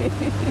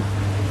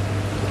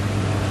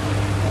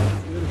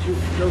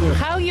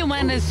 How you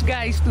manage,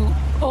 guys, to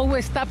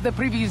always stop the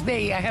previous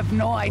day, I have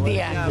no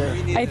idea.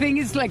 I think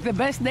it's like the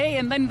best day,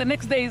 and then the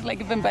next day is like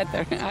even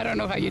better. I don't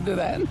know how you do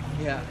that.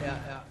 Yeah.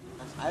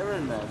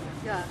 Iron Man.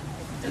 Yeah.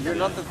 And you're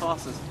not the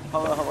fastest.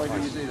 How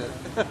can you say that?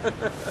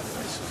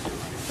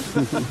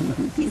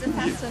 He's a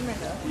fast swimmer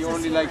though. You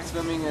only like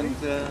swimming and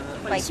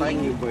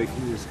Biking.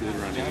 Biking is good,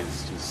 running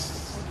is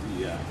just,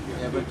 yeah.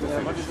 Yeah, but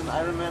what is an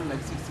Ironman,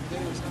 like 60K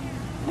or something?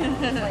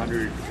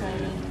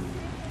 108.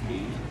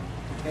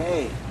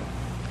 Okay.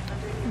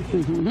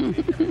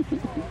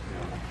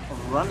 Of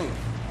running?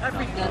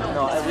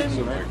 No,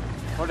 everything, right?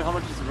 How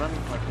much is the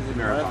running part? Is it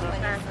marathon?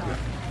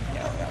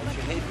 Yeah, if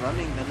you hate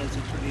running, then it's a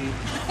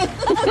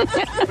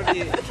pretty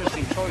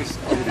interesting choice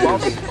of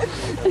hobby.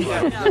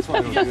 Yeah, that's why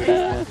we do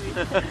it.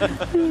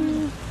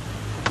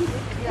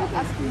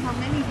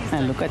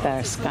 And look at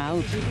our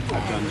scout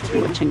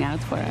watching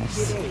out for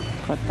us,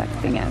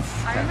 protecting us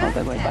all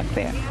the way back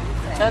there.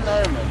 10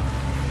 Ironman.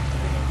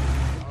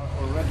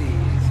 Already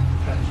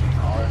stretching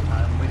our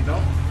time window,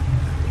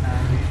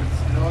 and we should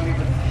slowly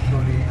but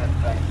surely head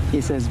back.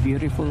 It's as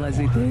beautiful as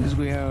it is.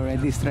 We are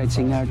already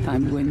stretching our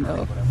time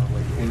window.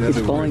 In He's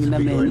other calling words,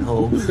 them we're going in.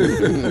 home. Oh,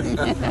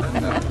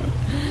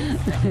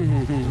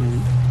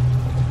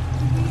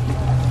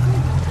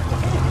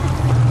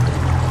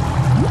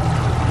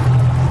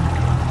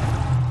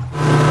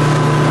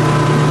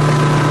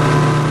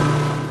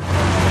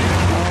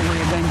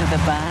 we're going to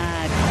the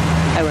back.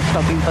 I was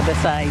stopping for the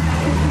side.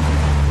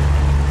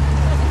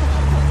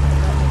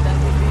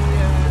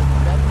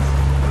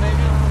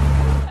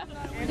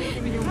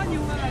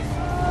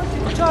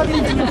 Not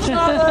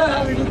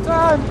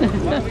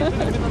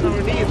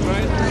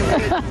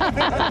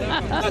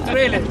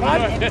really. We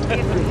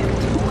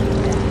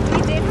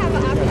did have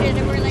an option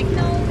and we're like,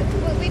 no,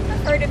 we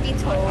prefer to be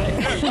told.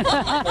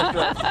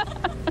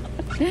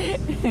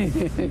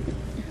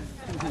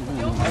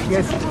 I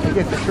guess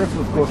the trip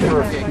will go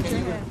first.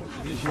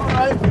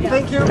 Alright,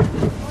 thank you.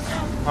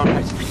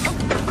 Alright,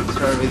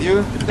 start with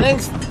you.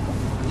 Thanks,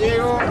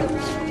 Diego.